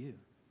 what's it to you?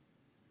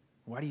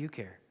 Why do you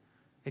care?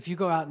 If you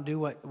go out and do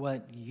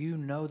what you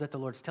know that the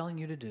Lord's telling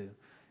you to do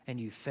and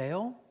you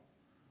fail,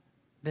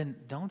 then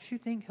don't you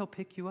think he'll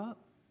pick you up?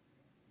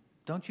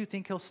 Don't you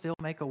think he'll still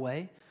make a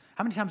way?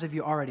 How many times have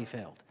you already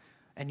failed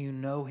and you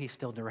know he's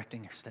still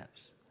directing your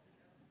steps?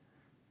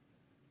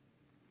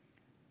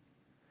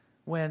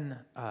 Whenever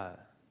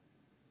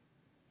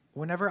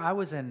I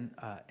was in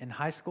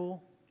high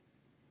school,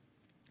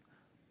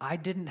 I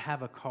didn't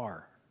have a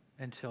car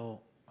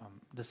until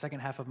the second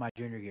half of my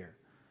junior year.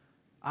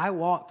 I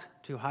walked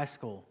to high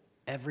school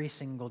every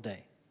single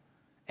day,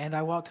 and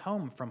I walked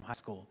home from high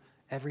school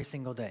every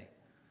single day.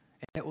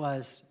 And it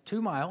was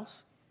 2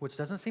 miles, which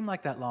doesn't seem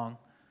like that long,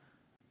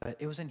 but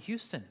it was in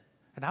Houston,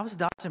 and I was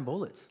dodging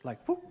bullets,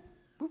 like whoop,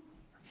 whoop.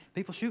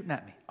 People shooting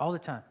at me all the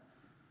time.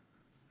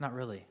 Not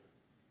really.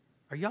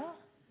 Are y'all?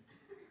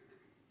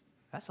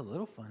 That's a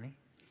little funny.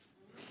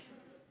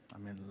 I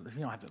mean, you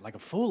don't have to like a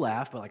full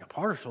laugh, but like a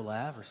partial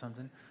laugh or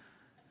something.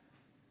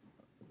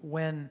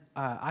 When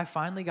I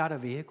finally got a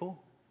vehicle,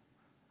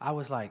 I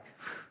was like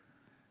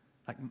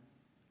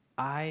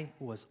I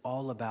was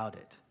all about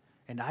it,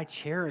 and I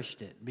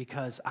cherished it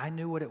because I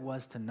knew what it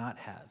was to not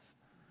have.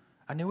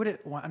 I knew what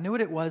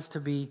it was to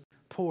be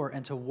poor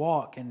and to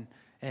walk, and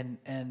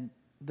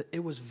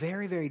it was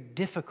very, very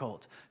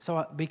difficult.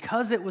 So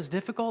because it was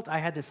difficult, I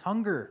had this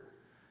hunger.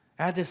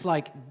 I had this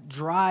like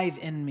drive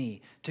in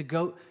me to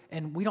go,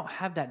 and we don't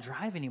have that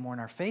drive anymore in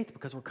our faith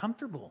because we're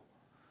comfortable.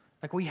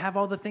 Like we have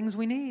all the things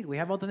we need. We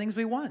have all the things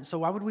we want. So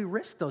why would we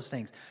risk those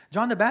things?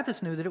 John the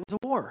Baptist knew that it was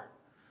a war,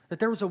 that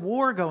there was a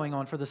war going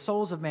on for the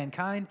souls of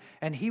mankind,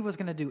 and he was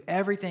going to do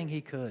everything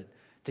he could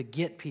to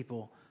get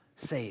people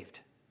saved.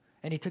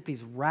 And he took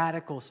these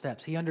radical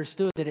steps. He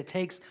understood that it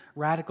takes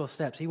radical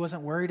steps. He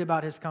wasn't worried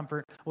about his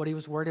comfort. What he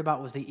was worried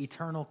about was the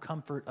eternal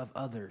comfort of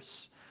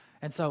others.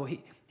 And so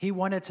he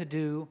wanted to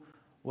do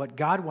what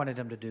God wanted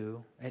him to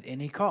do at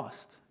any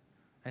cost.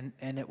 And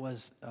it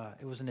was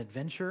an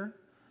adventure.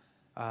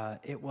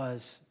 It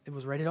was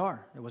rated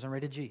R. It wasn't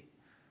rated G.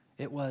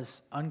 It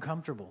was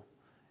uncomfortable.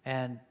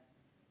 And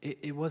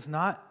it was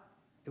not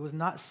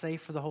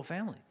safe for the whole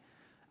family.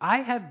 I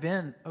have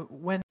been,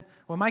 when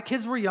my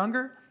kids were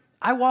younger,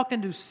 I walked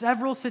into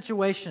several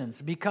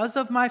situations because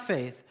of my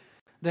faith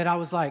that I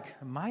was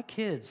like, my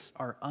kids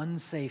are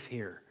unsafe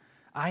here.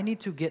 I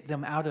need to get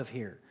them out of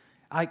here.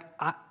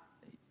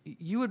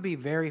 You would be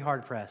very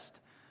hard-pressed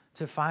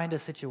to find a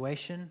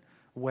situation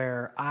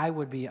where I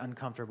would be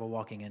uncomfortable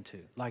walking into.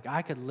 Like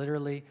I could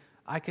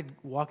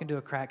walk into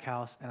a crack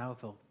house and I would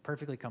feel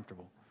perfectly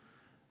comfortable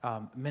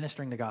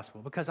ministering the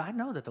gospel because I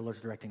know that the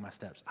Lord's directing my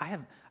steps. I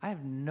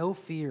have no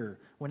fear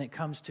when it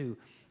comes to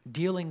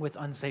dealing with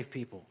unsafe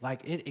people.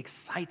 Like it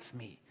excites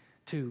me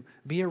to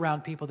be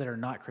around people that are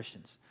not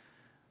Christians.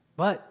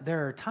 But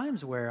there are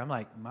times where I'm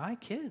like, my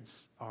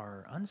kids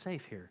are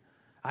unsafe here.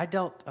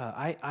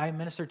 I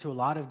ministered to a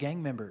lot of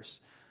gang members,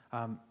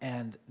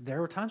 and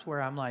there were times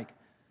where I'm like,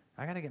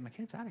 I got to get my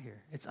kids out of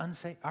here. It's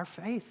unsafe. Our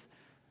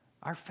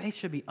faith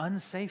should be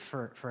unsafe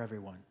for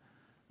everyone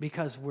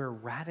because we're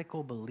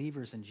radical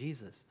believers in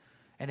Jesus.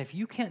 And if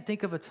you can't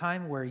think of a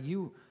time where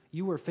you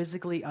were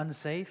physically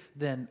unsafe,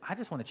 then I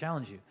just want to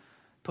challenge you.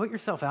 Put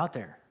yourself out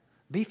there.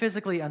 Be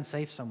physically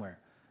unsafe somewhere.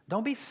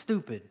 Don't be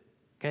stupid,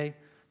 okay?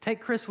 Take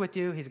Chris with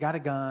you. He's got a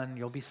gun.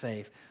 You'll be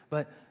safe.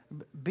 But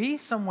be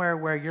somewhere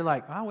where you're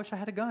like, oh, I wish I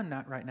had a gun,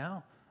 not right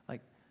now.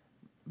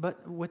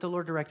 But with the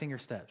Lord directing your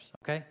steps,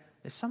 okay?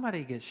 If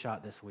somebody gets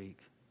shot this week,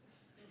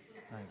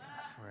 I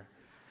swear.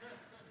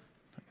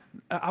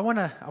 I want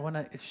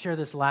to share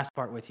this last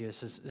part with you.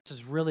 This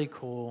is really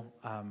cool.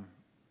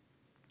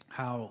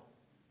 How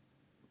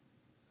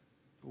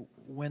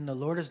when the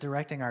Lord is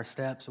directing our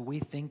steps, we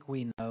think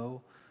we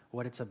know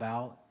what it's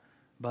about,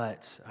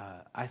 but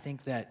I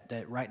think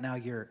that right now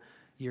your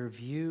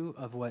view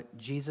of what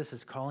Jesus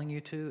is calling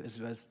you to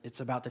it's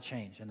about to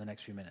change in the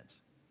next few minutes.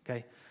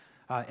 Okay.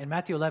 In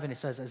Matthew 11, it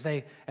says,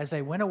 as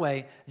they went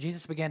away,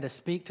 Jesus began to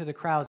speak to the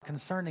crowds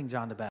concerning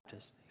John the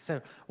Baptist. He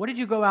said, what did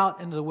you go out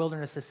into the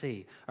wilderness to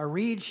see? A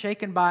reed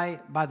shaken by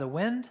the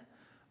wind?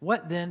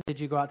 What then did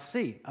you go out to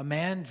see? A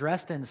man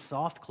dressed in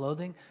soft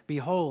clothing?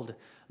 Behold,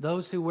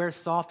 those who wear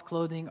soft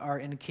clothing are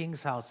in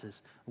kings'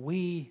 houses.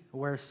 We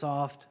wear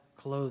soft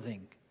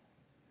clothing.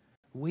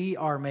 We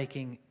are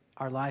making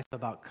our life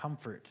about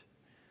comfort.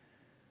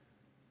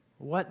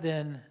 What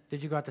then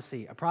did you go out to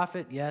see? A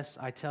prophet? Yes,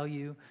 I tell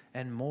you,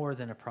 and more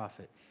than a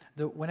prophet.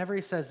 Whenever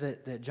he says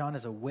that John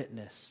is a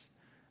witness,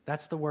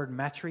 that's the word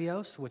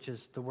matrios, which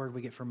is the word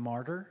we get from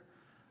martyr.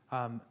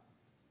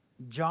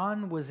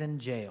 John was in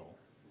jail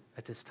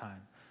at this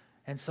time.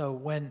 And so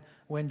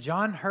when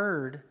John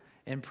heard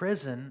in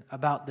prison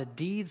about the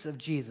deeds of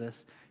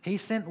Jesus, he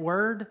sent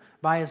word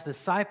by his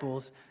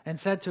disciples and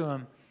said to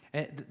him,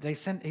 he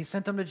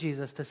sent them to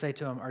Jesus to say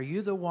to him, are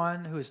you the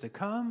one who is to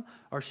come,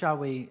 or shall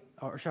we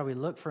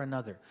look for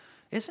another?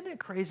 Isn't it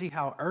crazy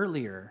how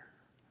earlier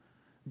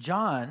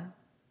John,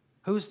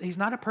 he's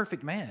not a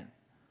perfect man,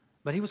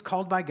 but he was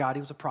called by God,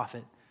 he was a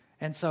prophet.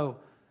 And so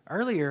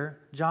earlier,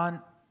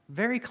 John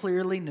very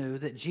clearly knew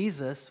that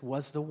Jesus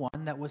was the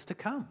one that was to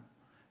come.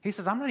 He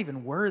says, I'm not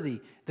even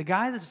worthy. The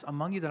guy that's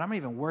among you that I'm not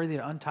even worthy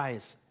to untie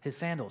his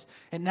sandals.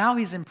 And now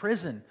he's in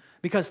prison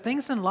because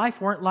things in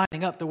life weren't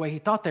lining up the way he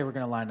thought they were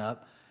going to line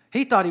up.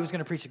 He thought he was going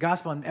to preach the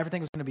gospel and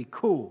everything was going to be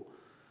cool.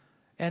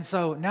 And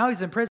so now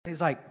he's in prison. He's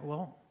like,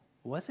 well,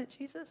 was it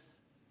Jesus?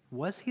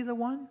 Was he the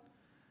one?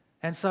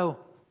 And so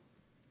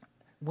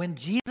when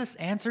Jesus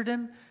answered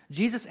him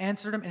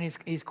and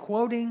he's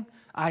quoting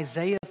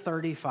Isaiah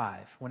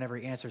 35 whenever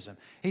he answers him.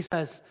 He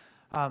says,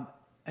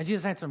 and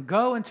Jesus answered him,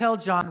 go and tell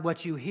John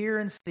what you hear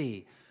and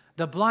see.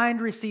 The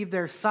blind receive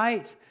their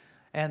sight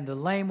and the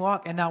lame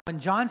walk. And now when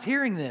John's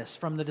hearing this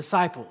from the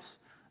disciples,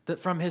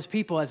 from his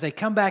people, as they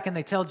come back and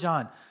they tell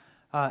John,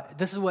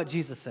 this is what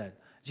Jesus said.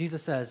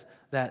 Jesus says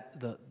that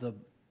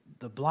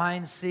the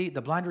blind see,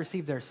 the blind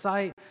receive their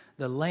sight,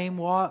 the lame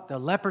walk, the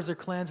lepers are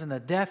cleansed, and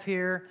the deaf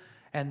hear,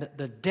 and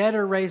the dead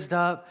are raised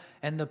up,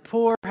 and the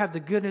poor have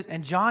the good news.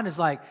 And John's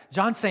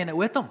saying it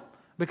with them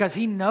because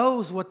he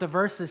knows what the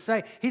verses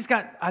say. He's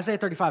got Isaiah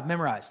 35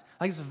 memorized.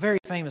 Like, it's a very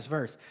famous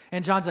verse.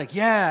 And John's like,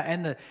 yeah,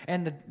 and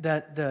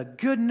the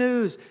good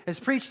news is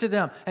preached to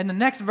them. And the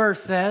next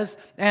verse says,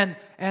 and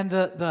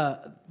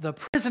the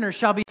prisoner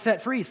shall be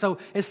set free. So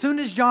as soon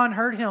as John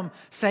heard him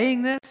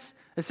saying this,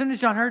 As soon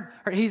as John heard,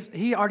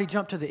 he already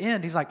jumped to the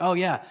end. He's like, oh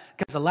yeah,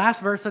 because the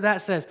last verse of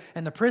that says,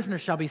 and the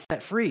prisoners shall be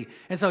set free.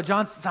 And so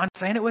John's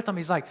saying it with them.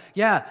 He's like,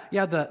 yeah,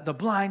 the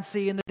blind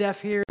see and the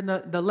deaf hear and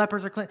the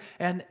lepers are clean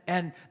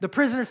and the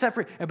prisoners set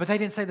free. But they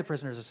didn't say the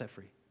prisoners are set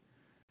free.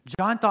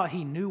 John thought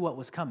he knew what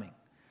was coming.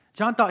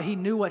 John thought he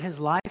knew what his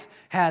life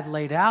had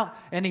laid out.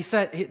 And he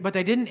said, but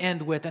they didn't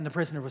end with, and the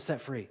prisoner was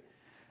set free.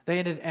 They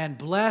ended, and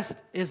blessed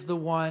is the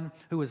one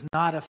who is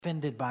not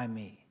offended by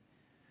me.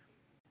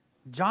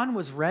 John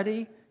was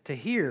ready to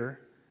hear,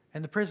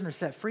 and the prisoner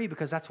set free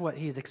because that's what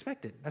he had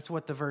expected. That's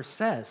what the verse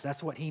says.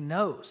 That's what he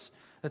knows,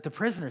 that the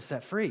prisoner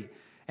set free.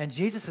 And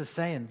Jesus is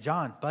saying,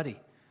 John, buddy,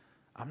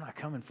 I'm not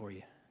coming for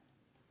you.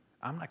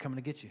 I'm not coming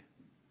to get you.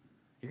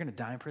 You're going to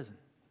die in prison.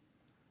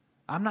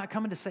 I'm not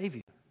coming to save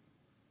you.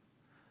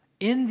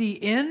 In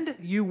the end,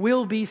 you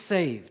will be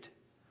saved.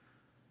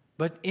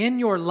 But in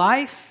your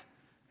life,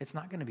 it's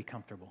not going to be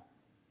comfortable.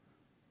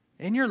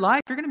 In your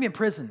life, you're going to be in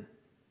prison.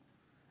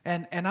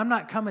 And I'm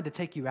not coming to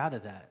take you out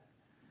of that.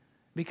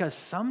 Because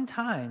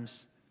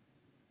sometimes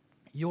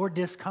your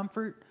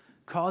discomfort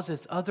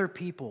causes other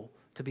people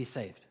to be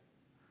saved.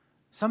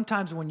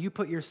 Sometimes when you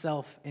put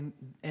yourself in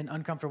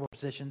uncomfortable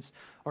positions,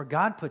 or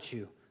God puts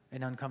you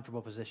in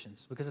uncomfortable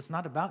positions, because it's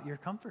not about your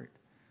comfort.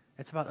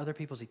 It's about other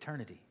people's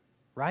eternity,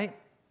 right?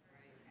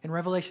 In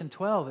Revelation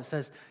 12, it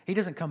says he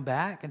doesn't come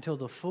back until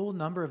the full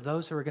number of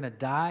those who are going to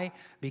die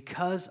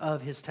because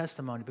of his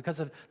testimony,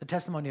 because of the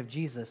testimony of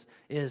Jesus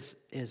is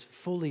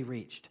fully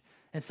reached.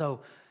 And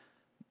so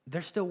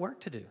there's still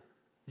work to do.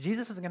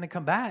 Jesus isn't going to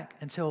come back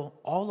until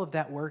all of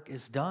that work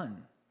is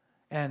done.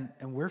 And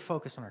we're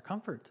focused on our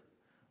comfort.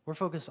 We're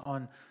focused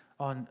on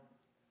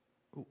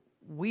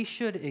we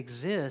should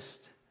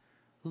exist.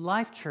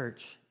 Life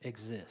Church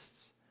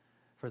exists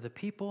for the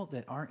people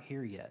that aren't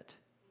here yet.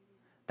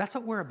 That's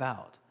what we're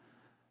about.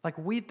 Like,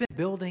 we've been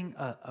building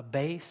a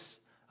base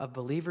of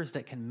believers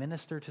that can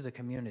minister to the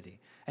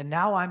community. And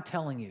now I'm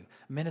telling you,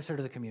 minister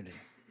to the community.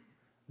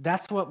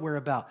 That's what we're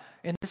about.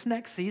 In this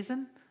next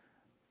season,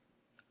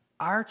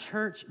 our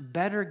church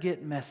better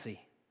get messy.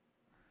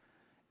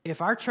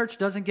 If our church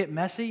doesn't get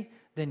messy,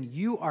 then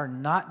you are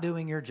not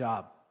doing your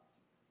job.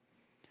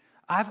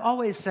 I've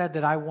always said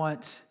that I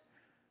want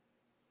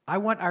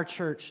our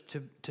church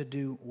to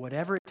do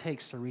whatever it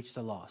takes to reach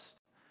the lost.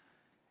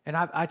 And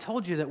I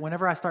told you that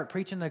whenever I start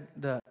preaching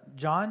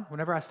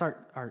whenever I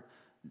start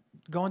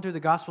going through the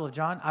Gospel of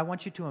John, I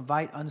want you to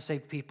invite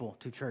unsaved people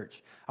to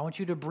church. I want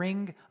you to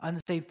bring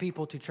unsaved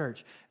people to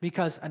church,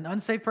 because an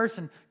unsaved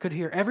person could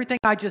hear everything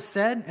I just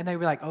said, and they'd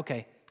be like,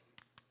 okay,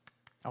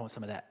 I want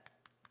some of that.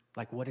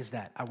 Like, what is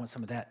that? I want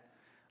some of that.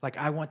 Like,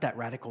 I want that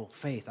radical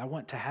faith. I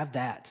want to have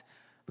that,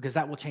 because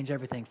that will change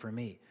everything for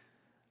me.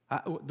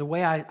 The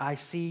way I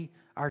see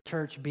our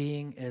church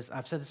being is,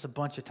 I've said this a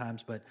bunch of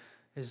times, but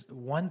is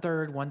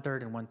 1/3,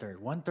 1/3, and 1/3.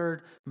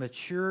 1/3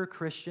 mature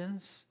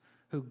Christians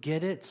who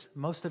get it,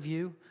 most of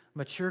you,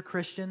 mature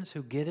Christians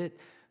who get it,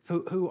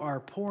 who are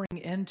pouring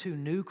into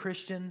new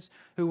Christians,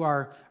 who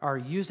are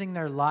using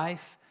their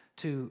life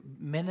to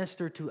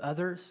minister to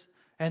others.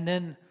 And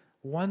then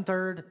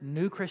 1/3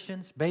 new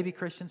Christians, baby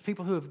Christians,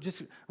 people who have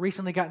just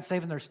recently gotten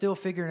saved and they're still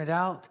figuring it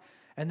out.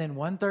 And then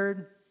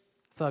 1/3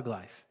 thug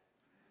life.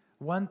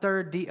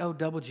 1/3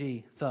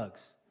 DOGG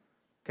thugs.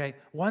 Okay,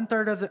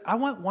 I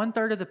want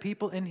 1/3 of the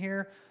people in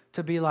here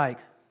to be like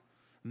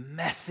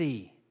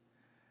messy.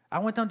 I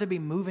want them to be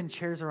moving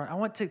chairs around. I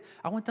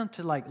want them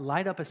to like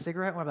light up a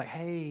cigarette and I'm like,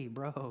 hey,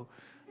 bro,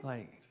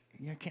 like,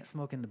 you can't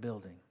smoke in the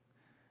building.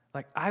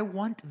 Like, I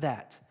want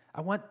that.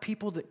 I want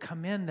people that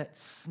come in that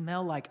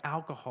smell like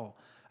alcohol.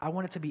 I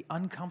want it to be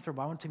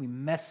uncomfortable. I want it to be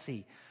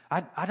messy.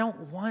 I don't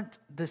want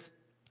this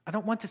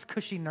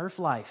cushy Nerf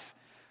life.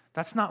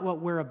 That's not what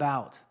we're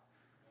about.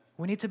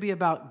 We need to be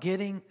about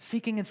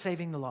seeking and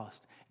saving the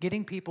lost,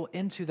 getting people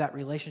into that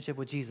relationship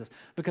with Jesus,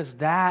 because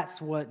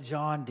that's what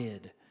John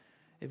did.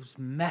 It was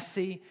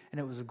messy, and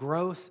it was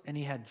gross, and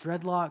he had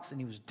dreadlocks, and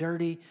he was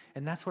dirty,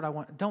 and that's what I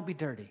want. Don't be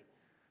dirty.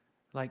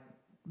 Like,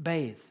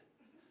 bathe.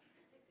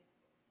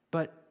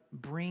 But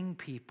bring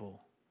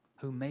people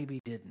who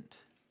maybe didn't.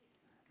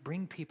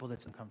 Bring people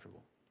that's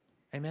uncomfortable.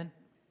 Amen?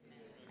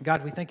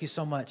 God, we thank you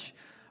so much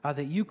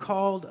that you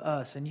called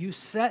us and you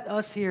set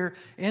us here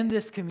in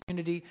this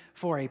community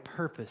for a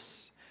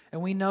purpose.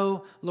 And we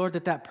know, Lord,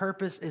 that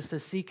purpose is to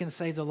seek and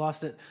save the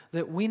lost.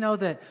 That we know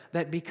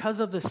that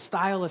because of the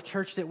style of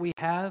church that we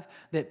have,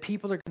 that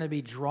people are going to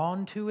be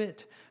drawn to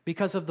it.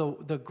 Because of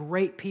the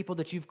great people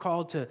that you've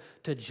called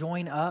to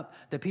join up,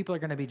 that people are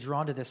going to be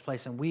drawn to this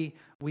place. And we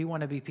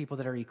want to be people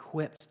that are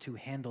equipped to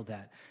handle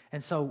that.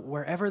 And so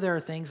wherever there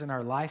are things in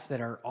our life that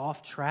are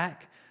off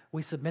track,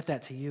 we submit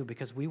that to you,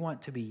 because we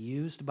want to be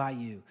used by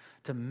you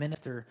to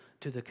minister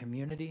to the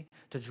community,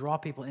 to draw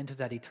people into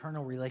that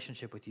eternal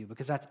relationship with you,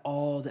 because that's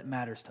all that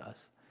matters to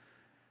us.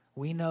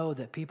 We know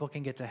that people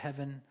can get to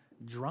heaven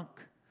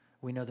drunk.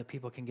 We know that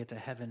people can get to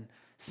heaven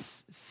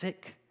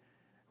sick.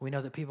 We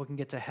know that people can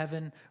get to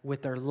heaven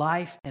with their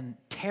life in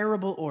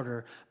terrible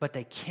order, but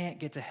they can't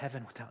get to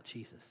heaven without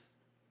Jesus.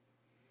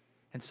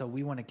 And so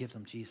we want to give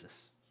them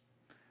Jesus.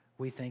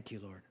 We thank you,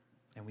 Lord.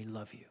 and we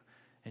love you.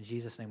 In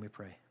Jesus' name we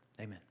pray.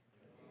 Amen.